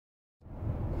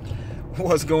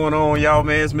What's going on, y'all,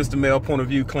 man? It's Mr. Male Point of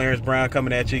View, Clarence Brown,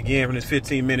 coming at you again from this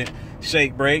 15-minute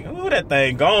shake break. Ooh, that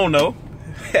thing gone, though.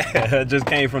 Just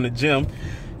came from the gym.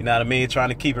 You know what I mean? Trying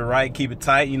to keep it right, keep it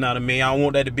tight. You know what I mean? I don't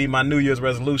want that to be my New Year's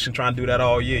resolution, trying to do that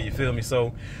all year. You feel me?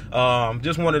 So,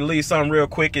 just wanted to leave something real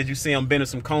quick. As you see, I'm bending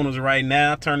some corners right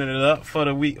now, turning it up for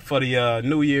the week, for the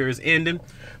New Year's ending.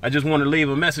 I just want to leave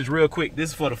a message real quick.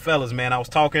 This is for the fellas, man. I was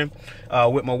talking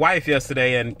with my wife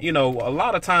yesterday, and you know, a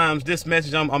lot of times this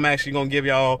message I'm actually gonna give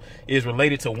y'all is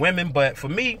related to women, but for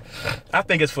me, I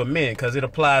think it's for men because it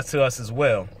applies to us as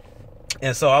well.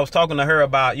 And so I was talking to her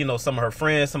about, you know, some of her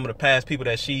friends, some of the past people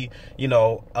that she, you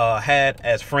know, had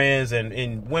as friends,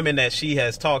 and women that she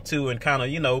has talked to and kind of,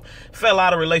 you know, fell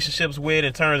out of relationships with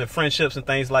in terms of friendships and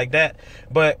things like that.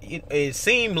 But it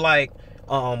seemed like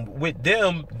with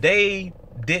them, they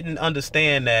didn't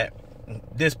understand that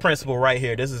this principle right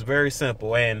here. This is very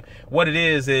simple. And what it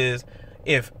is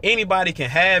if anybody can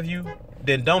have you,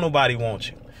 then don't nobody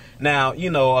want you. Now, you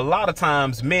know, a lot of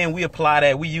times men, we apply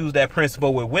that, we use that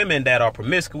principle with women that are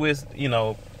promiscuous,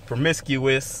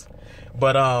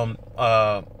 but a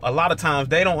lot of times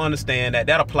they don't understand that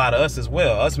apply to us as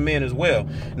well, us men as well.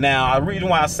 Now, the reason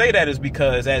why I say that is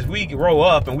because as we grow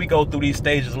up and we go through these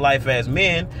stages of life as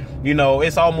men, you know,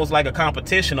 it's almost like a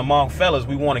competition among fellas.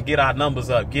 We want to get our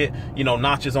numbers up, get, you know,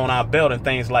 notches on our belt and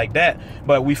things like that.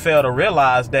 But we fail to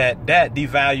realize that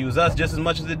devalues us just as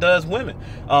much as it does women.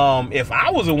 If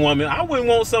I was a woman, I wouldn't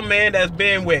want some man that's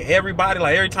been with everybody.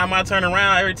 Like every time I turn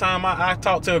around, every time I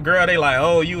talk to a girl, they like,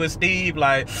 oh, you and Steve,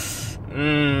 like,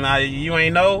 you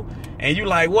ain't know. And you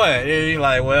like, what? And you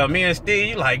like, well, me and Steve.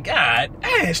 You like, God,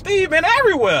 man, Steve been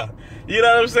everywhere. You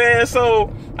know what I'm saying?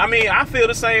 So, I mean, I feel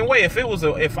the same way. If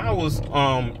I was,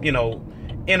 you know,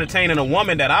 entertaining a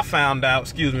woman that I found out,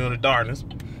 excuse me on the darkness,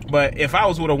 but if I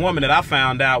was with a woman that I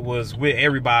found out was with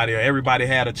everybody, or everybody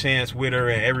had a chance with her,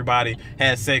 and everybody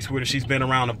had sex with her, she's been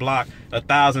around the block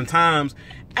 1,000 times,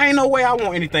 ain't no way I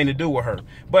want anything to do with her.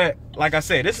 But like I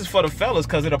said, this is for the fellas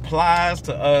because it applies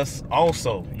to us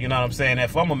also. You know what I'm saying?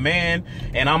 If I'm a man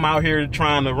and I'm out here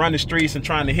trying to run the streets and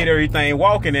trying to hit everything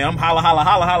walking, and I'm holla, holla,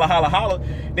 holla, holla, holla, holla,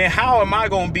 then how am I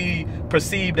going to be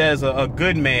perceived as a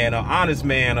good man, an honest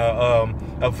man,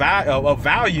 a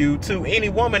value to any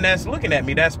woman that's looking at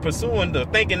me, that's pursuing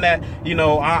thinking that, you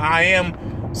know, I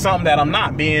am something that I'm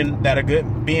not, being a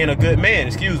good man,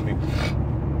 excuse me.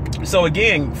 So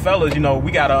again, fellas, you know,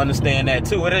 we got to understand that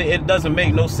too. It doesn't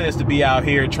make no sense to be out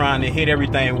here trying to hit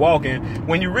everything walking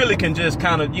when you really can just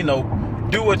kind of, you know,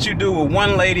 do what you do with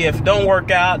one lady. If it don't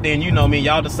work out, then, you know me,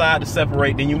 y'all decide to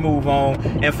separate, then you move on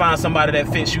and find somebody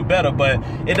that fits you better. But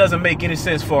it doesn't make any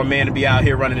sense for a man to be out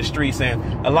here running the streets.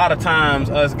 And a lot of times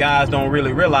us guys don't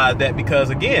really realize that because,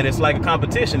 again, it's like a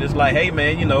competition. It's like, hey,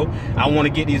 man, you know, I want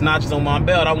to get these notches on my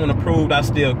belt. I want to prove that I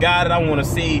still got it. I want to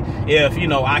see if, you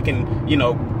know, I can, you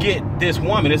know, get this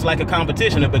woman. It's like a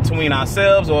competition between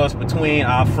ourselves or it's between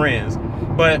our friends.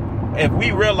 But if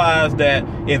we realize that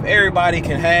if everybody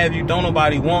can have you, don't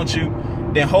nobody want you,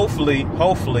 then hopefully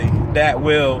that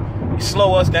will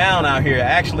slow us down out here,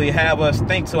 actually have us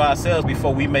think to ourselves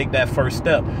before we make that first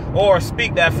step or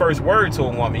speak that first word to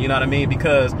a woman. You know what I mean?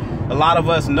 Because a lot of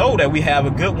us know that we have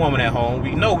a good woman at home.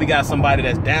 We know we got somebody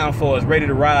that's down for us, ready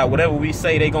to ride. Whatever we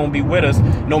say, they gonna be with us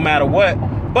no matter what.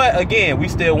 But again, we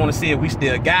still want to see if we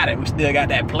still got it. We still got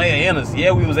that player in us.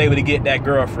 Yeah, we was able to get that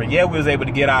girlfriend. Yeah, we was able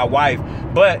to get our wife.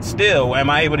 But still, am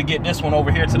I able to get this one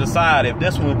over here to the side? If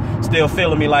this one still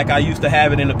feeling me like I used to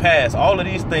have it in the past? All of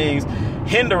these things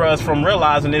hinder us from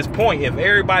realizing this point. If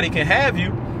everybody can have you,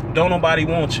 don't nobody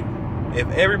want you. If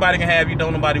everybody can have you,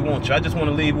 don't nobody want you. I just want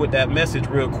to leave with that message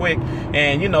real quick.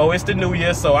 And, you know, it's the new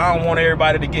year, so I don't want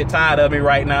everybody to get tired of me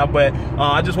right now. But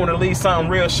I just want to leave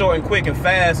something real short and quick and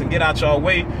fast and get out y'all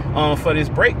way for this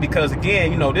break. Because,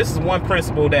 again, you know, this is one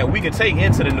principle that we can take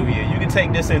into the new year. You can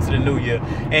take this into the new year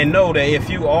and know that if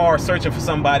you are searching for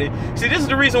somebody. See, this is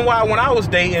the reason why when I was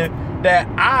dating, that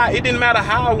it didn't matter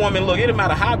how a woman looked, it didn't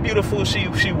matter how beautiful she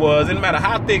was, it didn't matter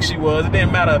how thick she was, it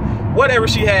didn't matter whatever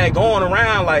she had going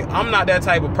around. Like, I'm not that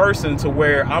type of person to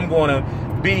where I'm going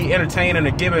to be entertaining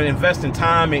or investing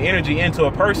time and energy into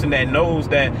a person that knows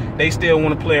that they still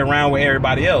want to play around with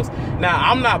everybody else. Now,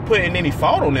 I'm not putting any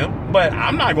fault on them, but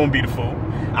I'm not going to be the fool.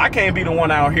 I can't be the one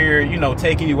out here, you know,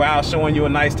 taking you out, showing you a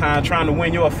nice time, trying to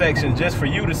win your affection just for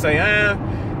you to say,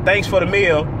 thanks for the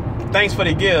meal, thanks for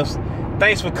the gifts,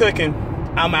 thanks for cooking,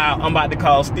 I'm out, I'm about to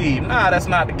call Steve. Nah, that's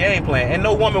not the game plan. And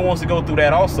no woman wants to go through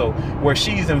that also, where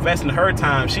she's investing her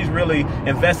time, she's really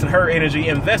investing her energy,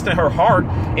 investing her heart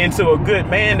into a good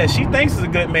man that she thinks is a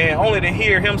good man, only to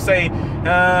hear him say,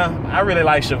 I really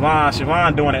like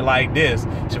Siobhan doing it like this.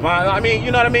 Siobhan, I mean,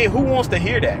 you know what I mean? Who wants to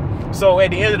hear that? So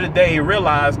at the end of the day,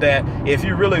 realize that if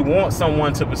you really want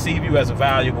someone to perceive you as a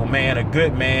valuable man, a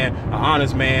good man, an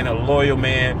honest man, a loyal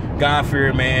man,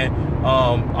 God-fearing man,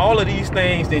 all of these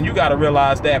things, then you got to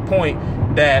realize that point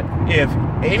that if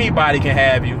anybody can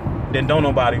have you, then don't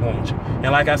nobody want you.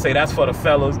 And like I say, that's for the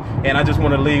fellas. And I just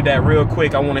want to leave that real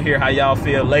quick. I want to hear how y'all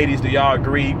feel. Ladies, do y'all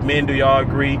agree? Men, do y'all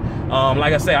agree?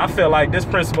 Like I say, I feel like this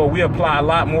principle we apply a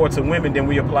lot more to women than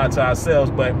we apply to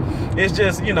ourselves. But it's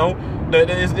just, you know,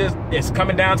 it's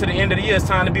coming down to the end of the year. It's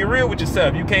time to be real with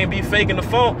yourself. You can't be faking the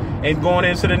funk and going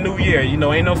into the new year. You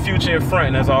know, ain't no future in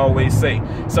front, as I always say.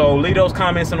 So leave those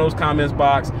comments in those comments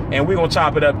box, and we're going to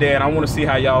chop it up there. And I want to see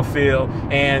how y'all feel.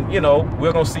 And, you know,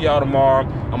 we're going to see y'all tomorrow.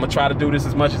 I'm going to try to do this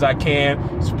as much as I can.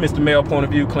 It's Mr. Male Point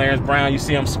of View, Clarence Brown. You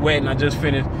see I'm sweating. I just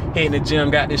finished hitting the gym,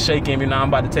 got this shake in me. Now I'm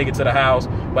about to take it to the house.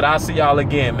 But I'll see y'all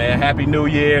again, man. Happy New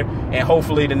Year. And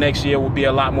hopefully the next year will be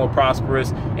a lot more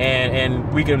prosperous.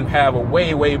 And we can have a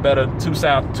way better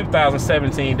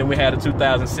 2017 than we had in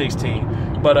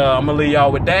 2016. But I'm going to leave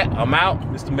y'all with that. I'm out.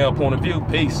 Mr. Male Point of View.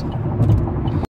 Peace.